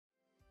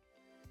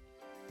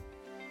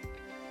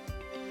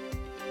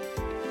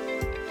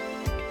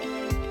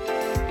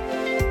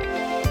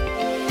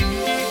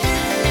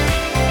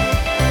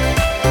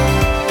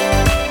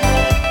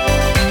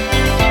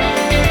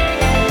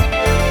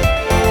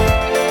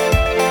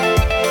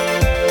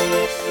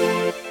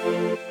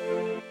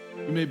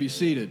may be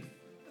seated.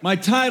 My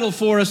title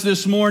for us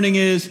this morning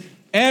is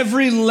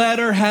Every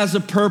Letter Has a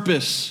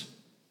Purpose.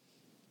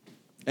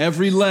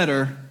 Every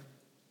letter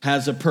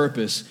has a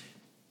purpose.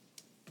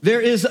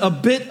 There is a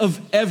bit of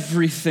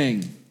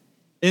everything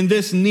in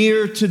this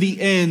near to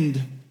the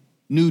end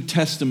New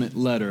Testament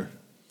letter,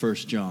 1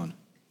 John.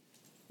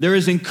 There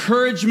is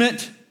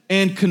encouragement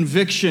and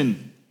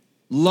conviction,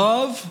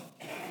 love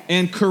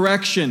and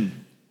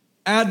correction,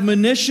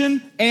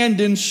 admonition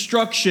and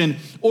instruction,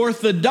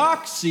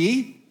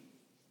 orthodoxy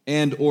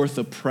and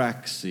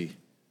orthopraxy.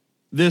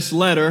 This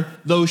letter,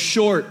 though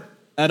short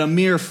at a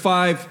mere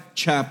 5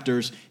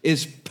 chapters,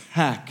 is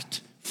packed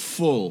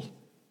full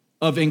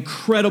of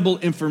incredible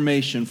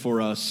information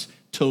for us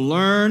to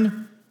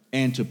learn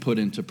and to put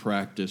into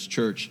practice.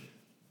 Church,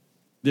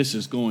 this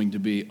is going to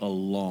be a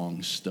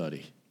long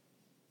study.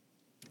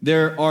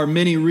 There are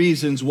many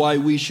reasons why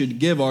we should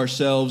give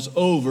ourselves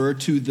over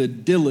to the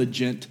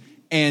diligent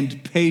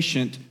and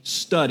patient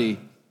study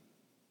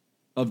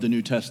of the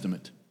New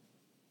Testament.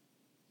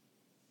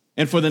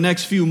 And for the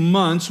next few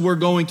months, we're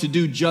going to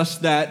do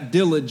just that,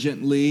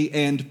 diligently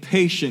and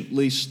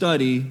patiently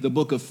study the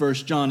book of 1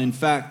 John. In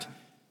fact,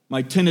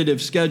 my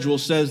tentative schedule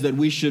says that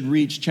we should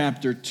reach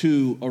chapter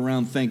 2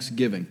 around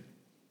Thanksgiving.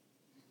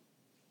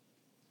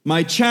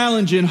 My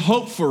challenge and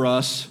hope for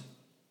us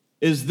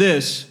is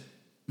this,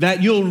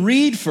 that you'll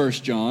read 1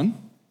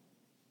 John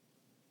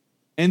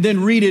and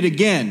then read it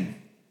again.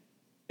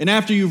 And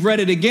after you've read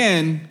it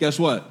again, guess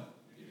what?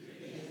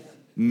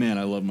 Man,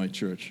 I love my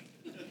church.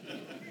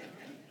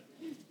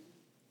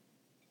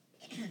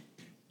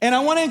 And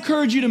I want to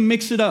encourage you to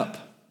mix it up.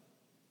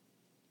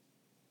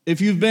 If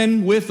you've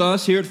been with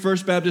us here at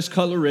First Baptist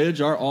Cutler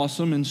Ridge, our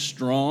awesome and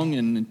strong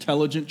and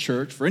intelligent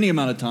church, for any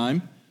amount of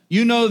time,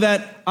 you know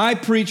that I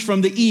preach from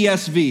the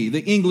ESV,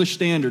 the English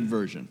Standard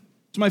Version.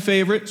 It's my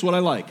favorite. It's what I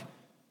like.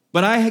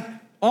 But I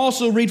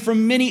also read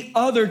from many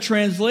other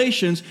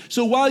translations.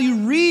 So while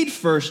you read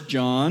 1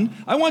 John,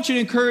 I want to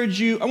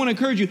encourage you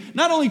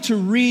not only to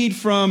read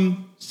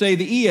from, say,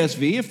 the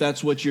ESV, if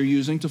that's what you're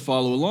using to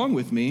follow along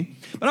with me,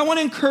 but I want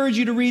to encourage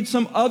you to read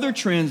some other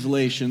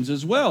translations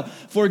as well.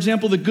 For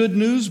example, the Good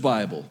News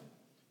Bible,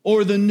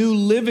 or the New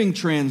Living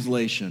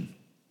Translation,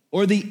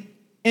 or the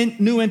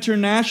New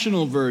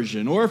International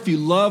Version, or if you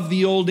love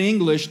the Old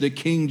English, the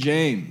King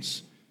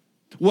James.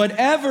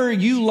 Whatever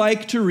you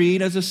like to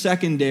read as a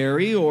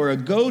secondary or a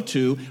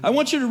go-to, I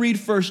want you to read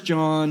 1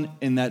 John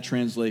in that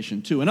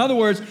translation too. In other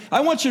words,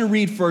 I want you to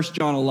read 1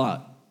 John a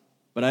lot,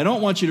 but I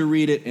don't want you to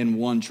read it in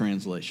one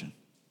translation.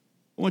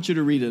 I want you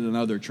to read it in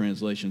other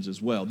translations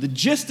as well. The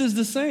gist is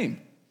the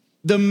same.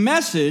 The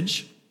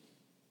message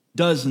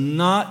does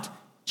not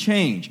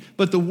change,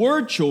 but the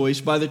word choice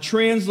by the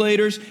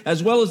translators,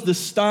 as well as the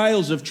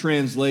styles of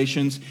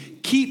translations,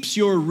 keeps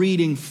your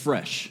reading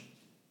fresh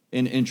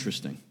and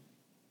interesting.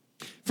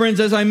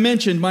 Friends, as I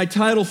mentioned, my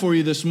title for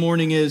you this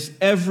morning is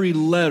Every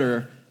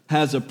Letter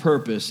Has a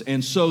Purpose.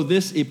 And so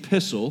this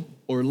epistle,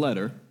 or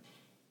letter,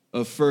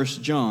 of 1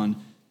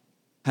 John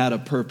had a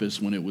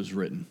purpose when it was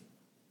written.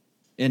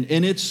 And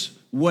in its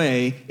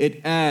way,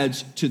 it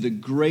adds to the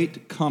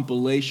great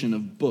compilation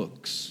of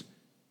books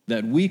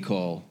that we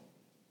call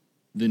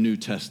the New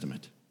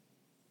Testament.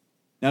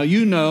 Now,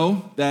 you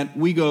know that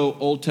we go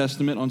Old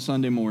Testament on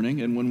Sunday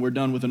morning, and when we're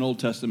done with an Old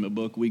Testament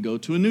book, we go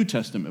to a New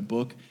Testament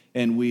book,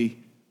 and we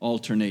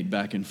alternate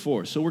back and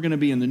forth. So we're going to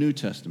be in the New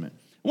Testament.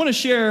 I want to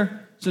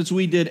share, since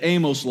we did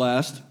Amos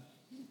last,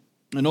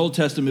 an Old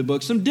Testament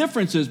book, some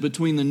differences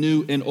between the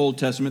New and Old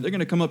Testament. They're going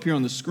to come up here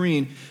on the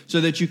screen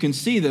so that you can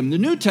see them. The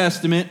New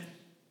Testament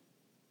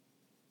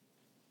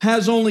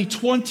has only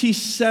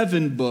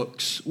 27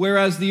 books,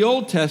 whereas the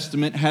Old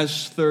Testament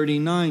has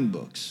 39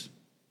 books.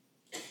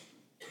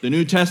 The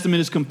New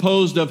Testament is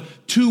composed of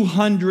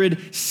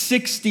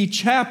 260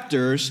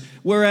 chapters,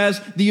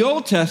 whereas the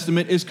Old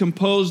Testament is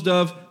composed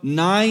of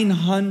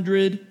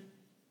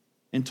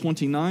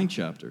 929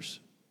 chapters.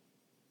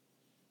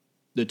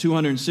 The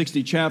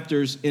 260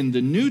 chapters in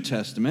the New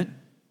Testament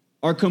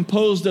are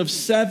composed of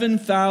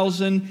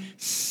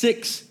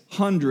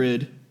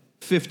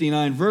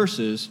 7,659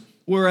 verses,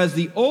 whereas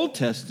the Old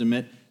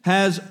Testament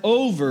has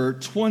over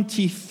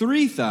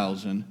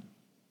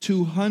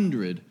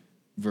 23,200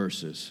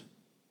 verses.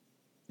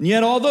 And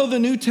yet, although the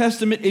New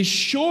Testament is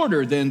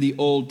shorter than the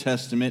Old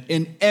Testament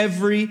in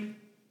every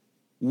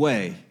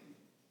way,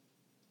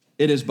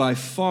 it is by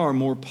far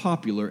more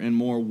popular and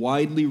more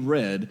widely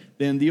read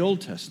than the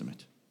Old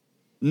Testament.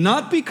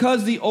 Not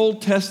because the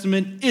Old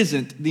Testament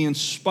isn't the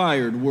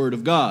inspired Word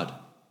of God.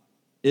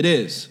 It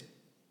is.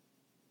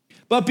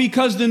 But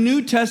because the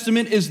New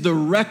Testament is the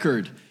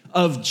record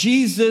of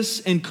Jesus'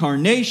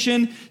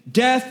 incarnation,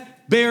 death,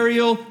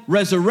 burial,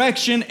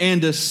 resurrection,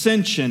 and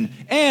ascension,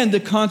 and the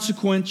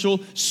consequential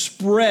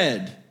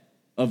spread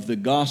of the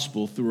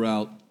gospel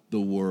throughout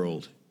the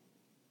world.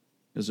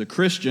 As a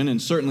Christian,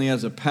 and certainly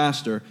as a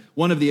pastor,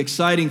 one of the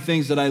exciting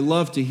things that I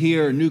love to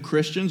hear new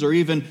Christians or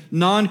even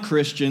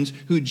non-Christians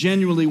who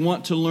genuinely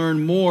want to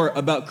learn more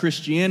about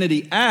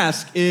Christianity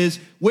ask is,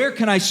 where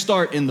can I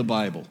start in the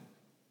Bible?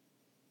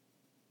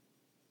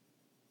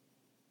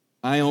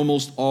 I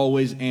almost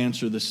always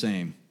answer the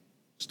same.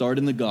 Start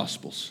in the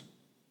Gospels.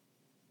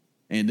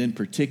 And in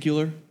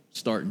particular,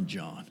 start in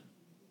John.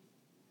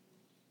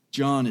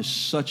 John is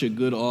such a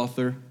good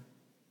author,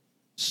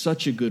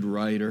 such a good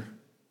writer.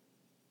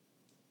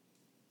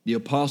 The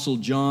Apostle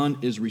John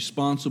is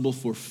responsible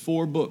for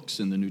 4 books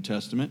in the New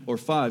Testament, or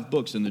 5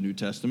 books in the New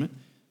Testament,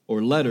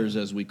 or letters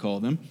as we call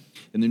them.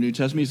 In the New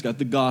Testament, he's got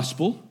the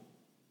Gospel,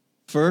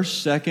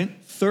 1st, 2nd,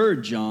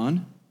 3rd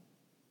John,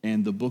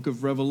 and the book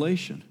of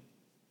Revelation.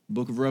 The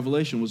book of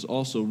Revelation was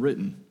also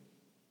written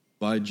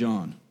by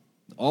John.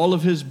 All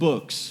of his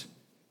books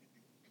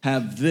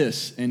have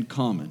this in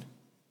common.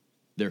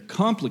 They're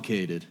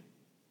complicated,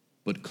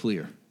 but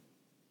clear.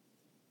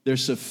 They're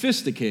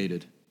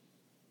sophisticated,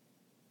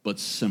 but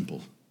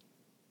simple.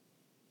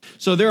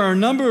 So there are a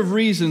number of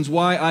reasons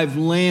why I've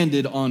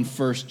landed on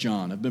 1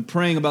 John. I've been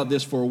praying about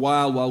this for a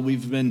while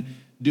we've been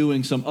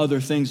doing some other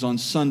things on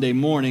Sunday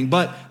morning,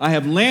 but I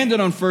have landed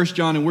on 1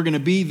 John, and we're going to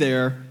be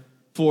there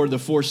for the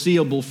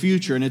foreseeable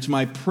future, and it's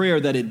my prayer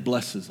that it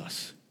blesses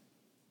us,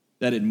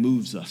 that it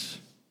moves us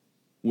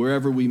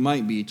wherever we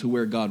might be to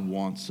where God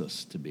wants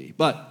us to be.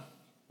 But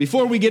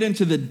before we get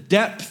into the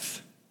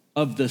depth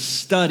of the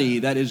study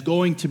that is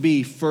going to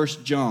be 1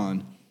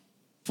 John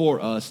for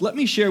us, let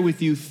me share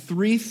with you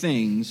 3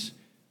 things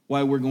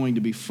why we're going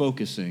to be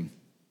focusing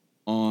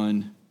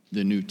on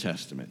the New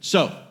Testament.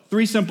 So,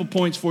 3 simple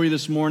points for you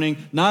this morning.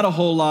 Not a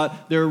whole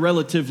lot. They're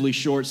relatively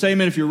short. Say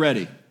amen if you're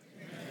ready.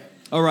 Amen.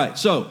 All right.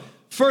 So,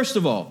 first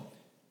of all,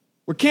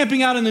 we're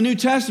camping out in the New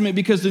Testament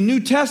because the New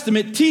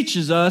Testament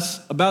teaches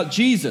us about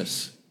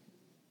Jesus.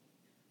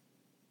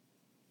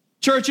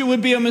 Church, it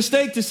would be a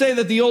mistake to say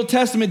that the Old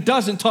Testament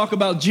doesn't talk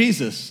about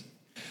Jesus.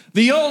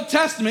 The Old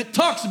Testament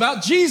talks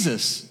about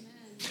Jesus.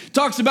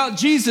 Talks about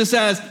Jesus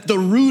as the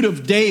root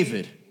of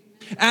David,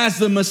 as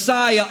the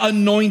Messiah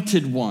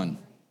anointed one,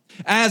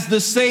 as the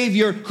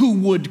Savior who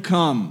would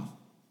come,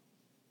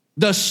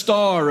 the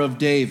Star of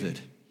David,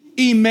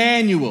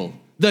 Emmanuel,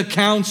 the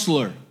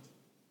Counselor.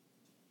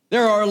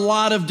 There are a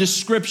lot of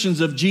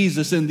descriptions of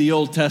Jesus in the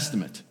Old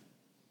Testament.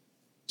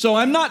 So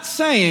I'm not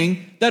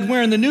saying that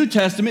we're in the New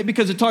Testament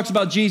because it talks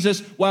about Jesus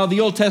while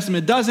the Old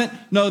Testament doesn't.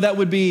 No, that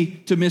would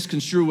be to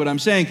misconstrue what I'm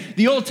saying.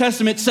 The Old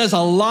Testament says a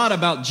lot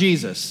about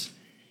Jesus.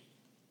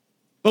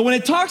 But when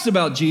it talks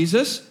about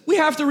Jesus, we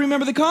have to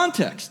remember the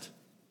context.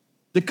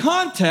 The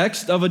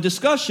context of a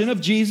discussion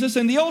of Jesus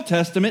in the Old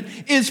Testament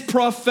is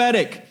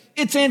prophetic.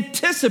 It's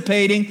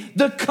anticipating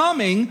the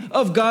coming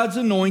of God's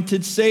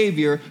anointed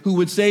Savior who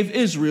would save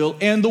Israel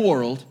and the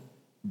world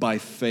by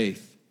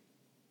faith.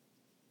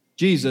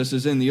 Jesus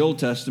is in the Old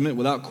Testament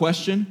without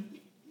question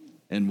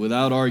and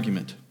without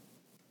argument.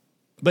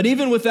 But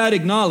even with that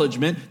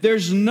acknowledgement,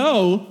 there's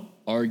no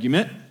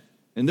argument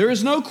and there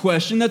is no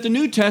question that the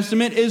New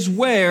Testament is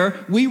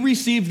where we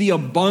receive the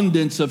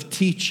abundance of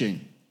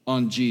teaching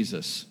on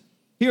Jesus.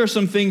 Here are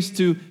some things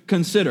to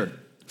consider.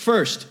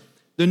 First,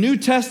 the New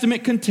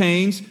Testament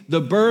contains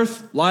the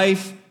birth,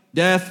 life,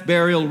 death,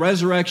 burial,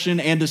 resurrection,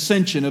 and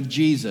ascension of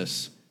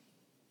Jesus.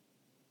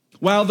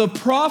 While the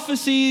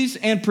prophecies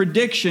and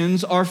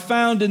predictions are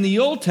found in the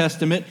Old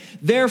Testament,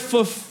 their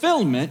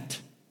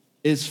fulfillment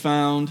is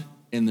found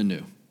in the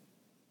New.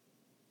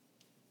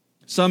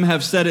 Some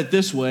have said it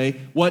this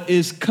way: what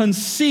is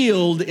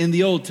concealed in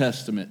the Old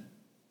Testament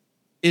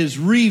is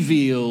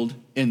revealed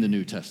in the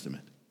New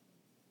Testament.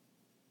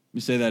 Let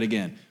me say that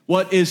again.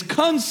 What is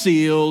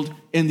concealed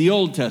in the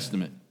Old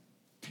Testament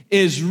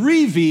is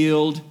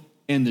revealed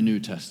in the New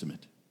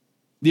Testament.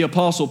 The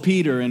Apostle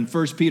Peter in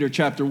 1 Peter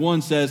chapter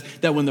 1 says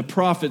that when the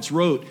prophets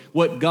wrote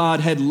what God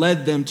had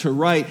led them to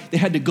write, they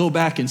had to go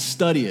back and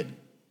study it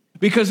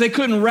because they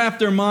couldn't wrap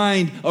their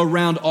mind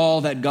around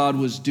all that God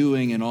was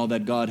doing and all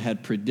that God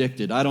had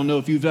predicted. I don't know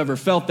if you've ever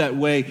felt that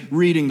way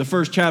reading the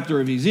first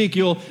chapter of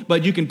Ezekiel,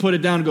 but you can put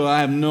it down and go, I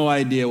have no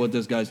idea what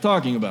this guy's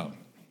talking about.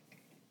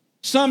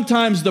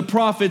 Sometimes the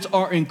prophets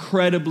are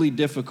incredibly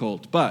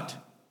difficult, but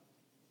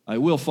I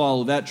will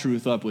follow that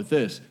truth up with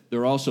this: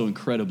 they're also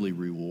incredibly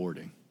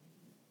rewarding.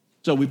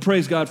 So we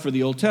praise God for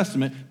the Old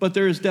Testament, but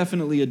there is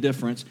definitely a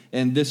difference,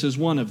 and this is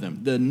one of them.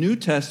 The New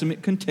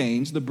Testament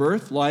contains the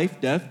birth, life,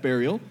 death,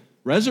 burial,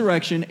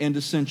 resurrection, and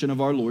ascension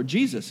of our Lord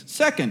Jesus.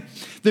 Second,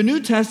 the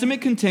New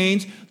Testament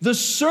contains the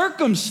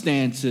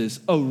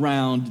circumstances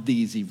around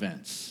these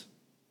events.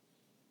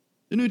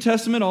 The New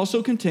Testament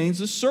also contains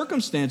the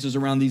circumstances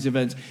around these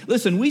events.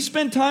 Listen, we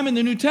spend time in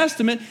the New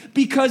Testament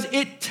because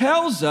it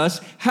tells us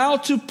how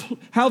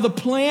the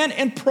plan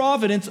and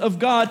providence of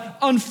God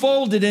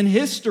unfolded in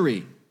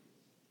history.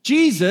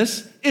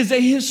 Jesus is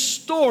a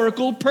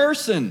historical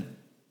person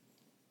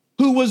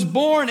who was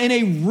born in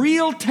a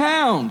real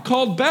town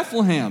called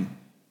Bethlehem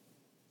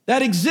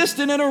that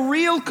existed in a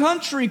real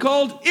country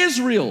called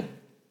Israel,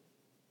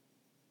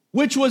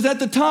 which was at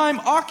the time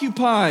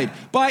occupied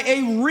by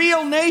a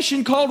real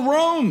nation called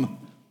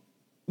Rome,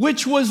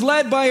 which was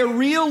led by a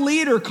real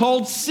leader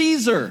called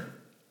Caesar.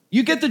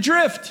 You get the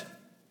drift.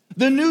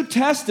 The New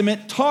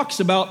Testament talks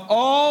about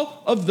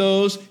all of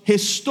those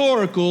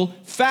historical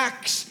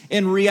facts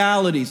and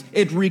realities.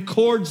 It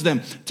records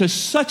them to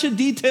such a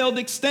detailed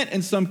extent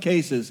in some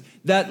cases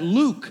that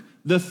Luke,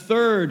 the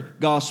third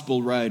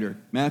gospel writer,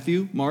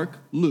 Matthew, Mark,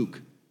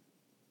 Luke,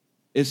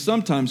 is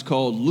sometimes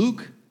called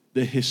Luke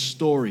the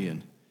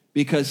historian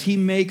because he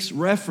makes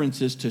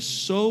references to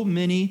so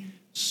many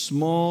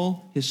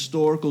small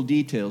historical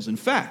details. In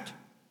fact,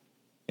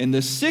 in the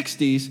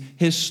 60s,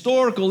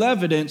 historical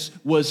evidence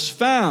was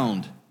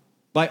found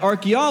by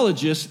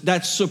archaeologists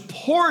that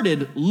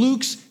supported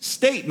Luke's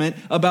statement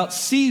about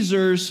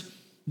Caesar's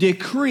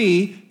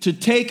decree to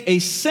take a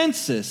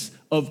census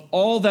of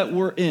all that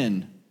were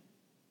in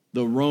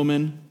the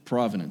Roman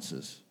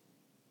provinces.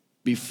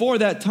 Before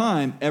that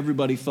time,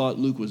 everybody thought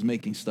Luke was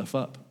making stuff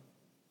up.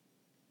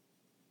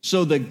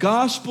 So the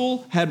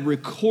gospel had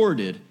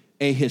recorded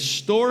a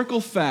historical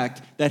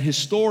fact that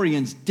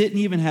historians didn't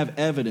even have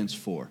evidence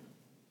for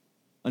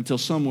until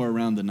somewhere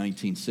around the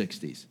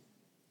 1960s.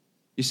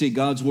 You see,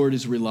 God's word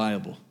is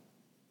reliable.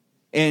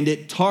 And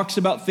it talks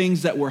about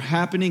things that were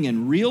happening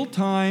in real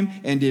time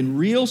and in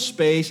real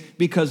space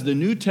because the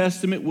New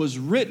Testament was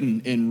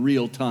written in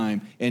real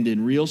time and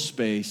in real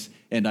space,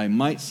 and I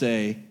might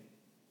say,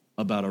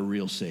 about a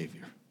real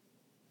Savior.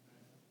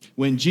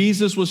 When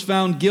Jesus was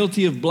found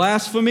guilty of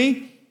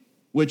blasphemy,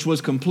 which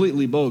was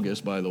completely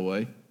bogus, by the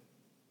way,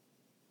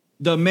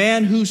 the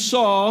man who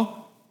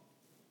saw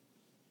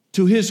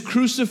to his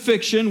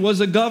crucifixion was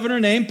a governor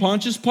named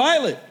Pontius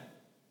Pilate.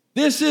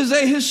 This is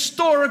a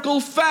historical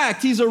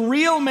fact. He's a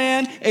real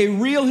man, a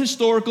real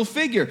historical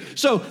figure.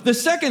 So the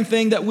second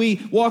thing that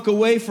we walk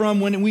away from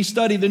when we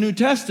study the New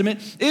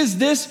Testament is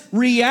this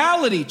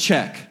reality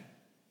check.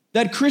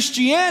 That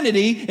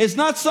Christianity is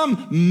not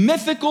some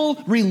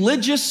mythical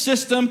religious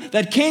system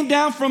that came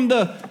down from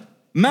the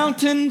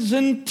mountains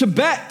in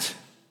Tibet.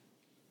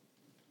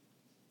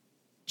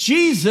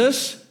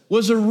 Jesus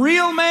was a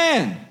real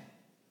man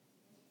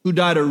who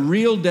died a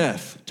real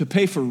death to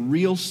pay for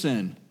real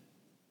sin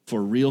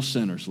for real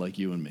sinners like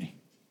you and me.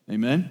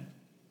 Amen?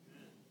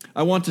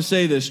 I want to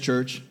say this,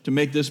 church, to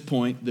make this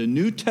point. The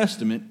New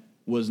Testament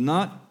was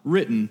not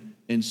written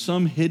in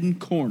some hidden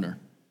corner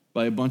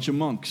by a bunch of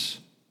monks.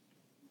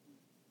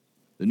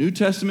 The New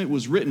Testament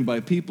was written by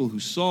people who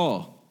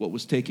saw what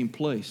was taking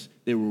place.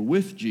 They were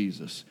with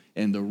Jesus,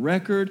 and the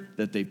record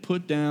that they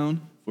put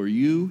down for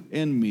you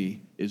and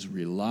me is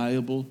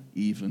reliable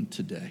even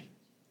today.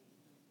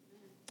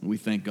 We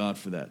thank God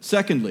for that.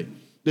 Secondly,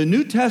 the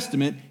New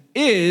Testament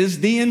is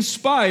the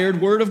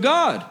inspired Word of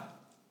God.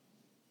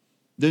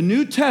 The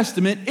New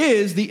Testament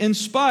is the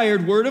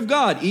inspired Word of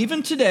God.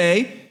 Even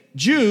today,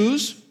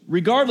 Jews,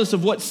 regardless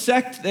of what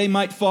sect they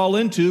might fall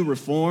into,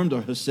 Reformed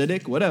or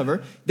Hasidic,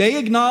 whatever, they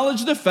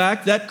acknowledge the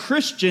fact that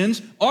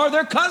Christians are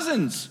their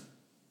cousins.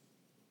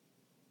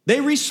 They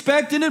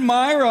respect and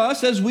admire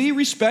us as we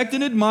respect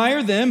and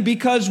admire them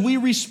because we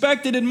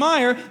respect and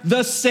admire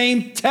the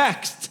same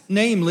text,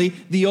 namely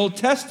the Old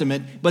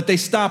Testament, but they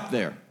stop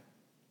there.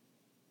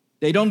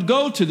 They don't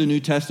go to the New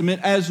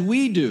Testament as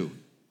we do.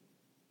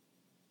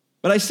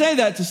 But I say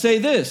that to say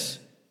this.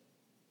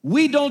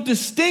 We don't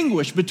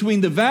distinguish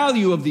between the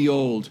value of the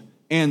Old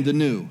and the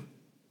New.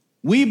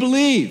 We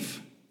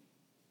believe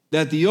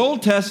that the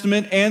Old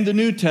Testament and the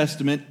New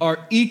Testament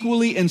are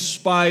equally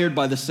inspired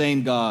by the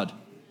same God.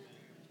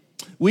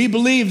 We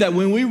believe that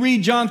when we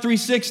read John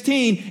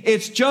 3:16,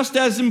 it's just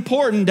as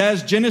important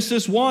as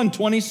Genesis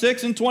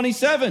 1:26 and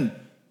 27.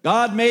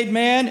 God made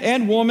man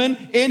and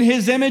woman in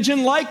his image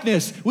and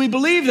likeness. We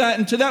believe that,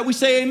 and to that we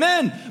say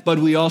amen. But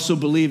we also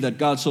believe that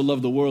God so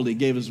loved the world, he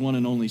gave his one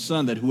and only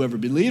Son, that whoever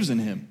believes in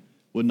him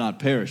would not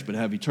perish, but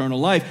have eternal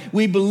life.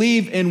 We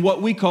believe in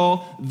what we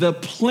call the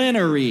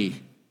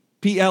plenary,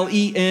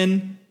 Plenary,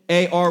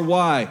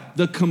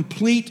 the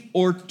complete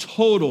or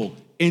total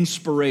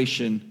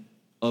inspiration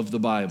of the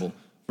Bible.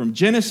 From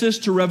Genesis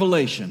to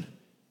Revelation,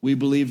 we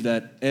believe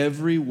that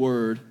every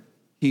word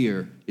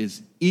here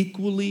is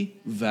equally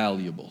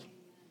valuable.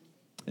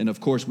 And of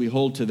course, we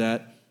hold to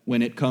that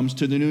when it comes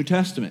to the New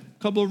Testament.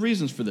 A couple of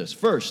reasons for this.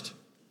 First,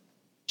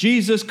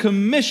 Jesus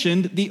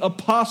commissioned the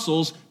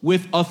apostles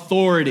with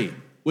authority.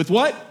 With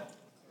what?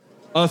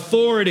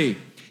 Authority.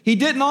 He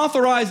didn't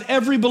authorize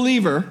every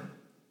believer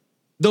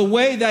the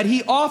way that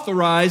he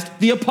authorized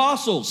the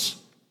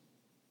apostles.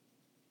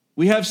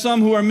 We have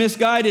some who are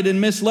misguided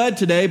and misled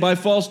today by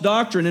false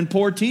doctrine and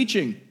poor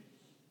teaching,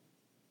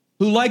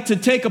 who like to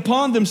take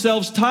upon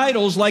themselves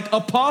titles like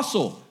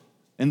apostle,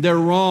 and they're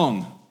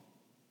wrong.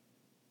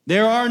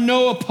 There are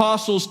no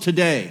apostles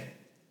today.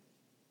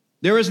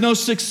 There is no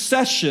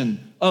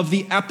succession of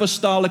the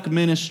apostolic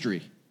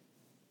ministry.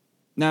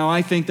 Now,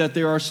 I think that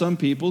there are some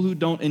people who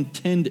don't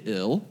intend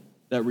ill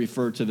that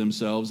refer to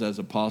themselves as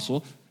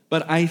apostle,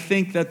 but I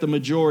think that the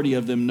majority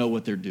of them know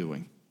what they're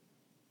doing.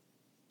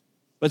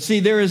 But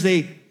see, there is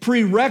a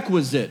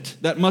prerequisite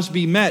that must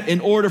be met in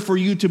order for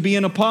you to be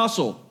an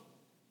apostle.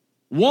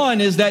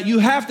 One is that you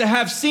have to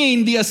have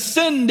seen the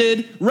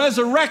ascended,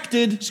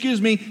 resurrected,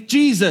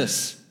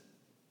 Jesus.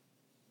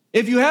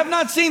 If you have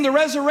not seen the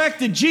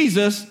resurrected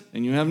Jesus,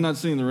 and you have not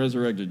seen the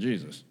resurrected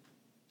Jesus,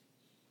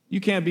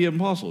 you can't be an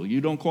apostle.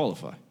 You don't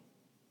qualify.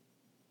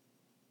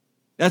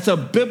 That's a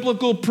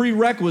biblical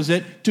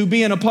prerequisite to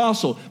be an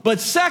apostle. But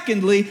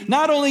secondly,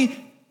 not only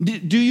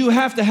do you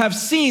have to have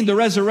seen the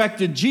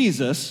resurrected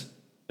Jesus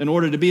in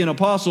order to be an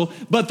apostle,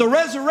 but the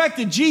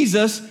resurrected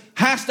Jesus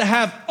has to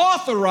have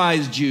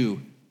authorized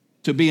you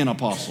to be an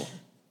apostle.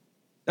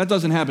 That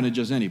doesn't happen to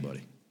just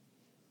anybody.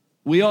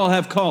 We all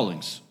have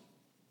callings,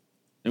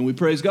 and we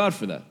praise God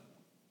for that.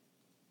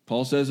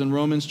 Paul says in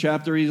Romans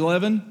chapter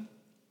 11,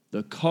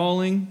 the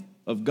calling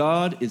of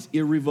God is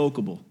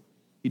irrevocable.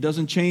 He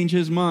doesn't change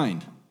his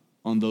mind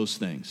on those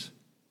things.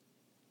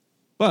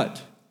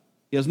 But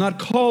he has not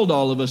called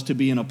all of us to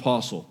be an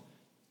apostle.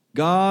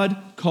 God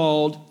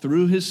called,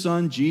 through his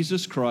Son,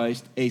 Jesus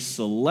Christ, a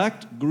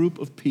select group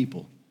of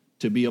people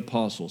to be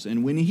apostles.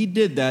 And when he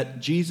did that,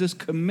 Jesus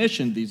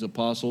commissioned these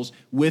apostles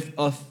with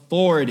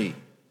authority.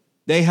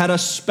 They had a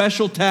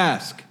special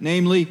task,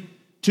 namely,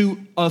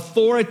 to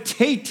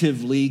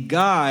authoritatively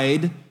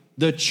guide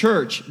the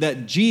church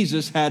that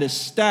Jesus had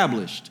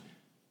established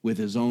with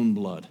his own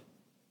blood.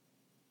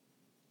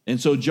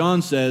 And so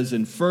John says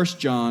in 1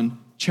 John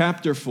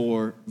chapter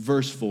 4,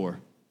 verse 4,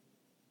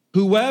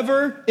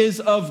 whoever is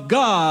of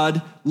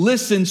God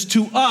listens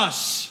to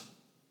us,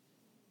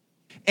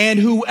 and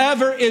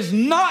whoever is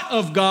not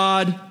of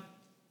God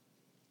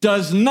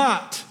does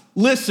not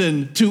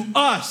listen to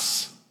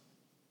us.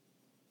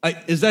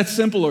 Is that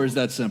simple or is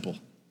that simple?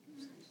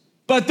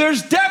 But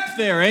there's depth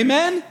there,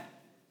 amen?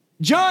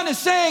 John is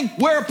saying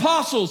we're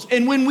apostles,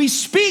 and when we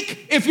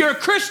speak, if you're a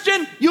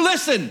Christian, you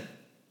listen.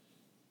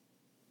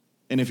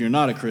 And if you're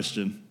not a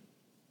Christian,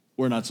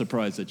 we're not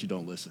surprised that you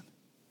don't listen.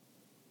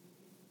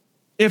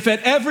 If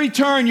at every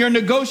turn you're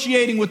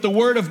negotiating with the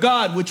word of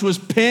God, which was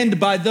penned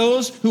by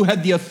those who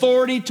had the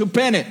authority to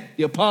pen it,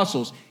 the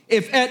apostles,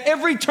 if at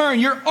every turn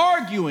you're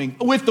arguing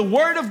with the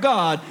word of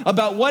God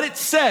about what it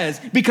says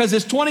because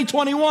it's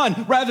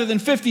 2021 rather than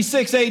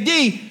 56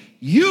 AD,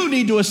 you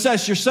need to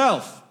assess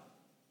yourself,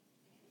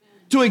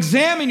 to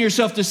examine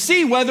yourself to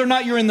see whether or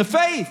not you're in the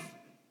faith.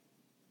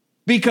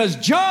 Because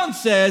John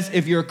says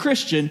if you're a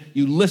Christian,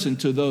 you listen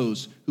to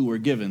those who were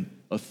given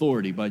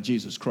authority by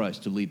Jesus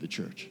Christ to lead the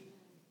church.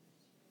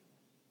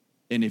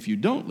 And if you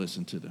don't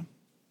listen to them,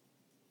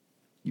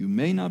 you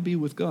may not be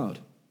with God.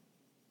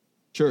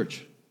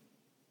 Church,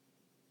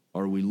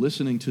 are we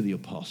listening to the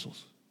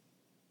apostles?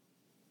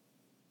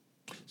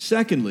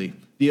 Secondly,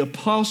 the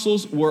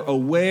apostles were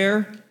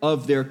aware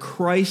of their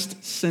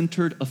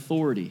Christ-centered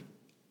authority.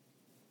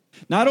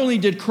 Not only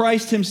did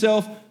Christ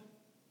himself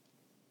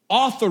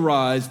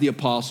authorize the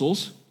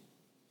apostles,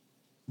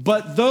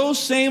 but those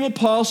same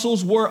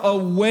apostles were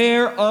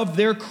aware of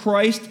their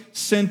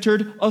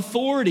Christ-centered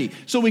authority.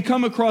 So we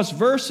come across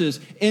verses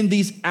in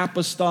these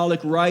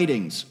apostolic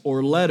writings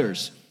or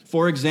letters.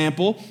 For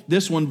example,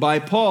 this one by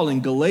Paul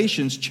in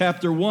Galatians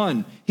chapter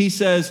 1. He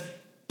says,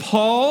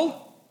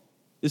 Paul,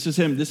 this is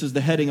him, this is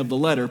the heading of the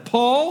letter,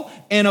 Paul,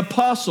 an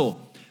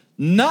apostle,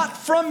 not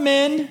from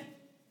men,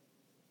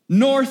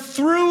 nor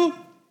through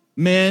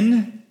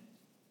men,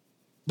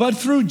 but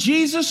through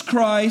Jesus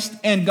Christ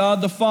and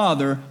God the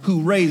Father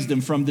who raised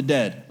him from the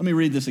dead. Let me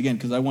read this again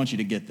because I want you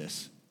to get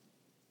this.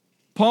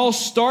 Paul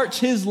starts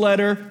his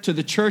letter to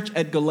the church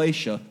at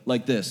Galatia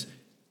like this.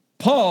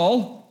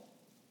 Paul,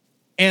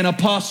 an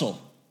apostle,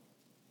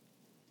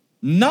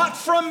 not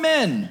from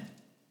men,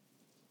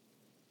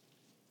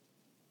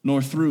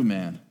 nor through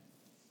man,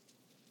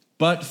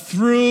 but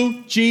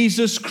through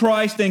Jesus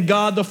Christ and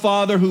God the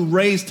Father who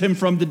raised him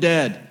from the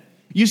dead.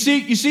 You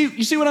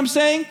see what I'm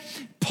saying?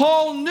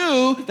 Paul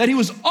knew that he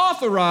was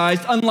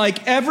authorized,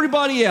 unlike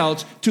everybody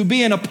else, to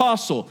be an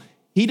apostle.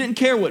 He didn't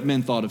care what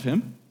men thought of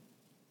him,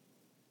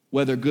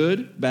 whether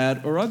good,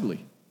 bad, or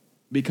ugly,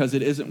 because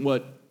it isn't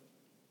what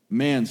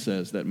man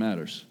says that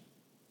matters.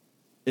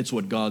 It's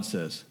what God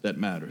says that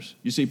matters.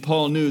 You see,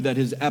 Paul knew that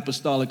his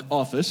apostolic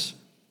office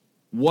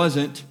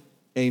wasn't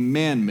a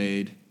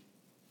man-made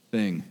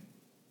thing.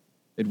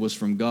 It was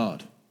from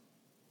God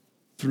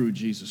through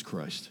Jesus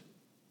Christ.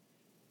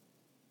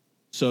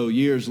 So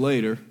years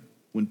later,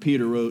 when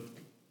Peter wrote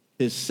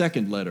his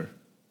second letter,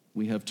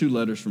 we have two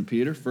letters from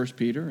Peter, 1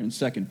 Peter and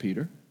 2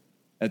 Peter.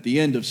 At the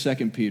end of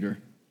 2 Peter,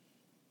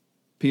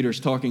 Peter's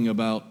talking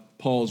about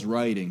Paul's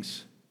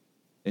writings,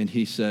 and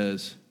he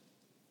says,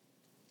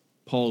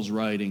 Paul's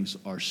writings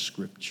are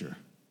scripture.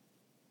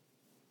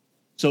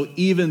 So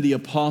even the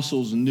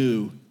apostles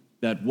knew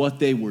that what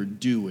they were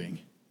doing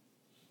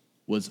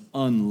was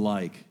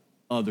unlike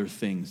other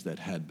things that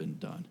had been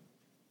done.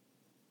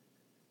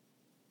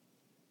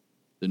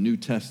 The New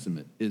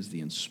Testament is the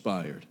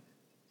inspired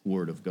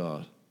Word of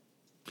God.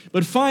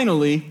 But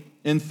finally,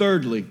 and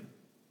thirdly,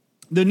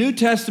 the New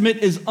Testament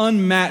is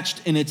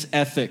unmatched in its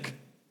ethic.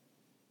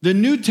 The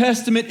New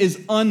Testament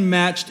is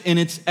unmatched in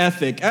its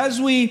ethic. As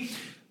we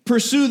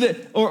pursue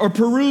or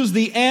peruse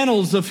the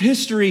annals of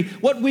history,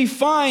 what we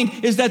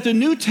find is that the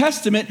New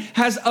Testament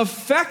has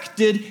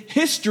affected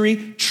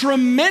history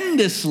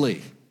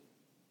tremendously.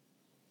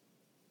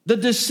 The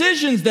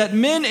decisions that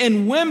men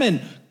and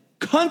women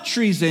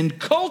countries and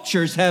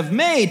cultures have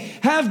made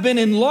have been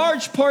in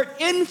large part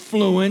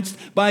influenced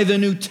by the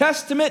New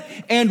Testament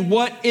and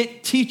what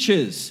it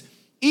teaches,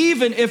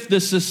 even if the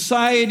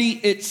society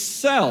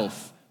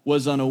itself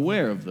was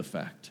unaware of the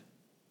fact.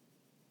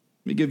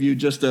 Let me give you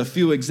just a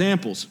few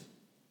examples.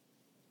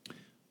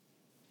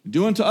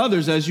 Do unto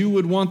others as you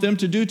would want them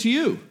to do to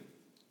you,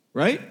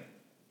 right?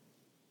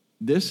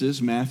 This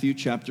is Matthew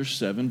chapter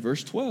 7,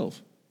 verse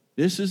 12.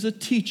 This is a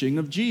teaching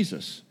of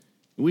Jesus.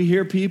 We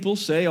hear people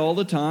say all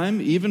the time,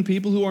 even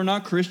people who are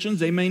not Christians,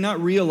 they may not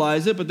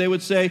realize it, but they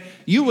would say,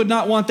 you would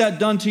not want that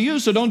done to you,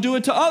 so don't do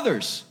it to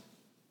others.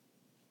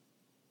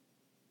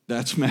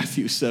 That's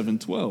Matthew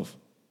 7:12.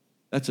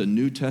 That's a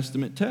New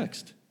Testament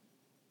text.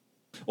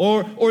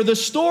 Or the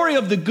story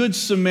of the Good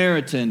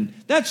Samaritan.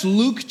 That's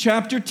Luke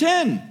chapter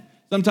 10.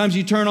 Sometimes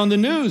you turn on the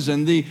news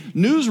and the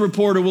news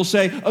reporter will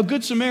say, a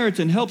Good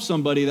Samaritan helped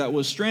somebody that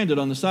was stranded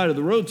on the side of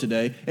the road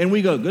today. And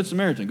we go, Good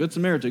Samaritan, Good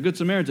Samaritan, Good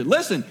Samaritan.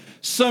 Listen,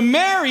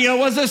 Samaria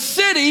was a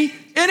city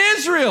in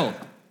Israel.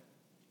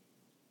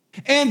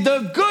 And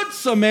the Good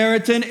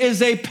Samaritan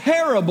is a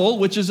parable,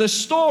 which is a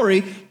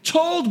story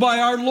told by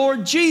our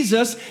Lord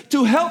Jesus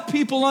to help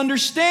people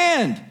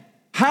understand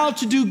how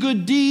to do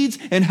good deeds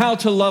and how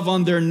to love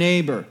on their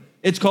neighbor.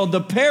 It's called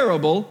the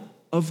parable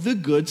of the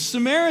Good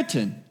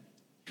Samaritan.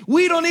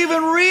 We don't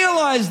even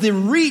realize the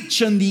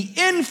reach and the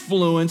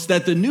influence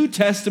that the New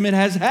Testament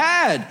has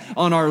had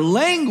on our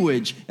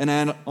language and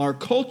on our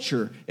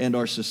culture and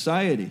our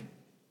society.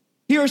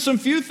 Here are some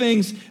few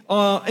things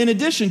in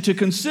addition to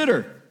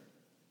consider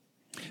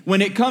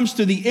when it comes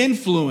to the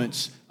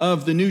influence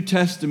of the New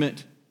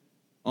Testament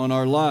on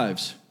our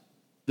lives.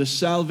 The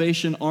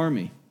Salvation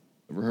Army.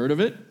 Ever heard of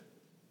it?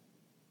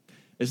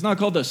 It's not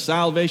called the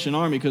Salvation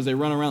Army because they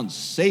run around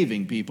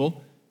saving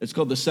people. It's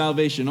called the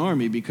Salvation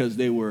Army because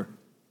they were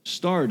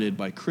started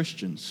by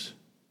Christians.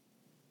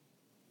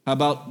 How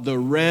about the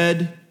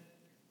Red?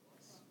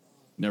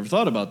 Never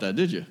thought about that,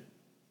 did you?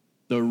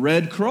 The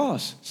Red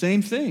Cross,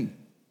 same thing.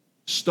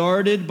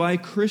 Started by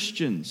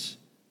Christians.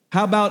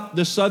 How about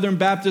the Southern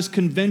Baptist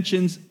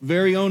Convention's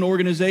very own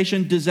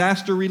organization,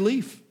 Disaster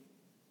Relief?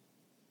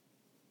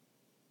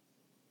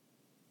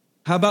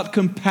 How about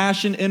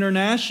Compassion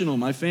International?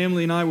 My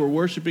family and I were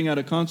worshiping at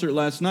a concert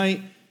last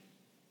night,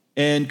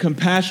 and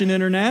Compassion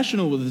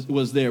International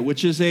was there,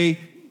 which is a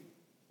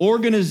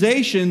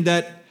organization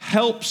that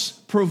helps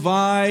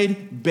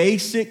provide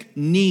basic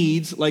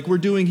needs, like we're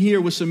doing here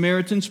with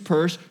Samaritan's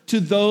Purse, to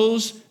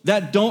those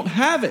that don't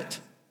have it.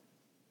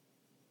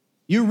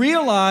 You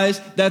realize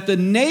that the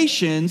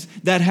nations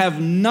that have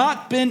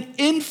not been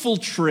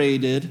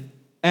infiltrated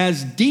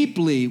as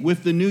deeply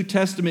with the New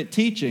Testament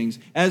teachings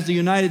as the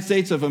United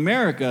States of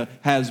America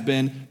has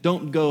been,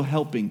 don't go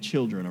helping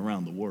children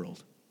around the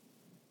world.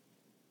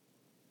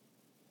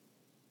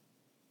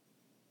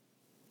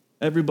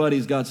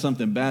 Everybody's got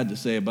something bad to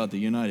say about the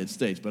United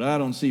States, but I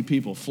don't see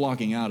people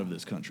flocking out of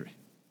this country.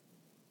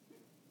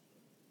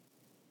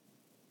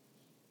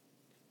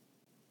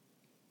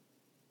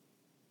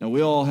 Now,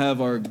 we all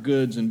have our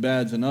goods and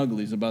bads and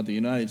uglies about the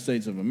United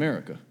States of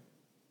America,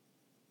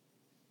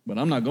 but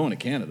I'm not going to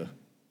Canada.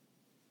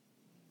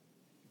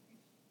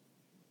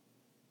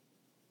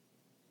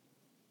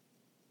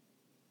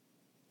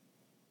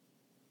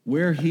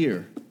 We're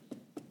here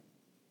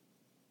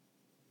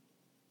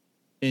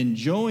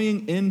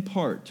enjoying in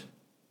part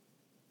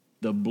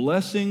the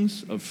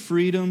blessings of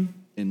freedom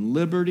and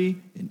liberty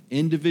and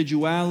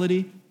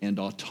individuality and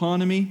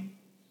autonomy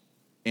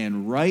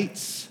and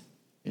rights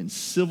and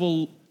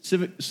civil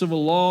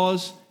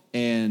laws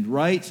and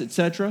rights,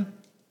 etc.,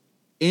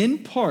 in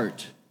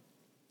part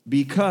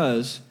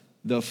because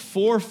the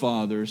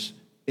forefathers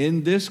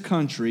in this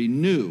country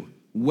knew,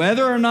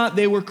 whether or not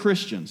they were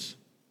Christians,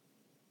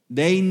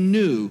 they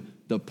knew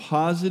the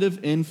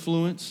positive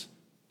influence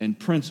and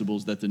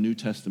principles that the New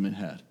Testament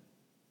had.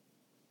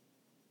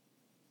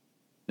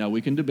 Now,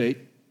 we can debate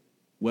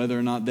whether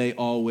or not they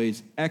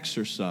always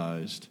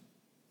exercised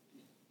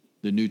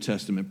the New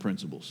Testament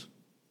principles.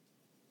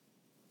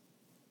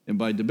 And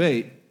by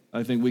debate,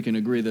 I think we can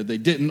agree that they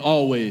didn't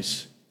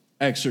always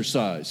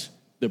exercise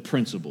the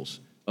principles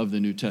of the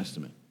New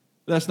Testament.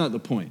 But that's not the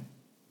point.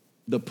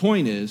 The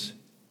point is,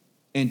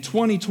 in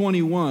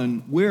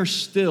 2021, we're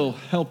still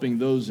helping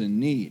those in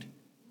need.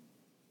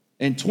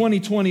 In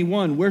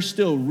 2021, we're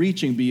still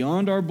reaching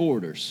beyond our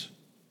borders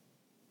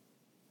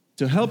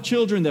to help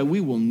children that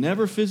we will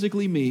never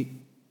physically meet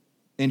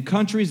in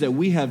countries that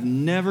we have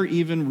never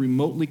even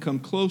remotely come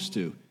close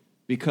to,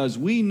 because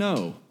we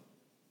know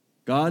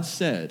God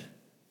said,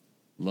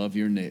 love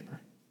your neighbor.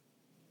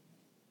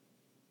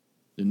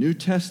 The New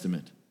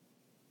Testament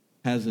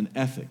has an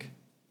ethic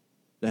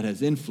that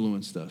has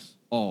influenced us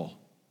all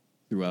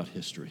throughout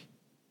history.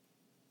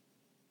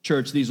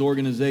 Church, these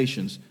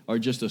organizations are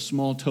just a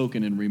small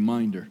token and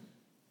reminder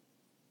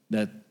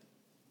that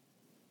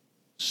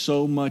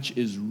so much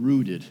is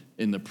rooted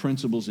in the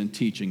principles and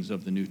teachings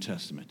of the New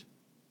Testament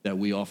that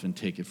we often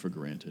take it for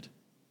granted.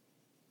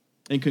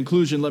 In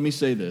conclusion, let me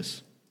say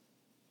this.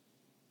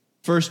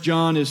 1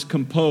 John is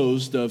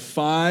composed of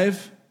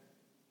 5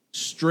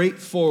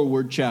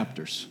 straightforward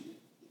chapters.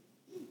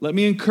 Let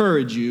me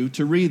encourage you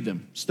to read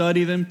them,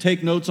 study them,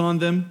 take notes on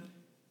them,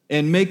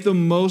 and make the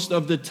most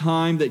of the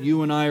time that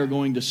you and I are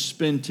going to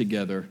spend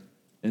together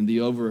in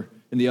the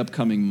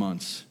upcoming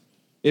months.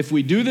 If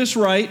we do this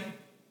right,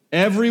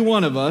 every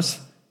one of us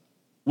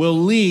will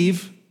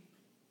leave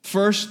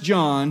 1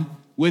 John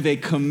with a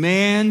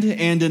command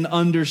and an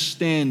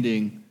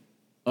understanding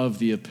of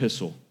the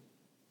epistle.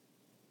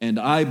 And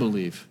I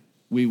believe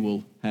we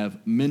will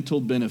have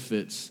mental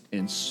benefits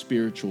and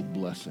spiritual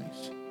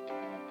blessings.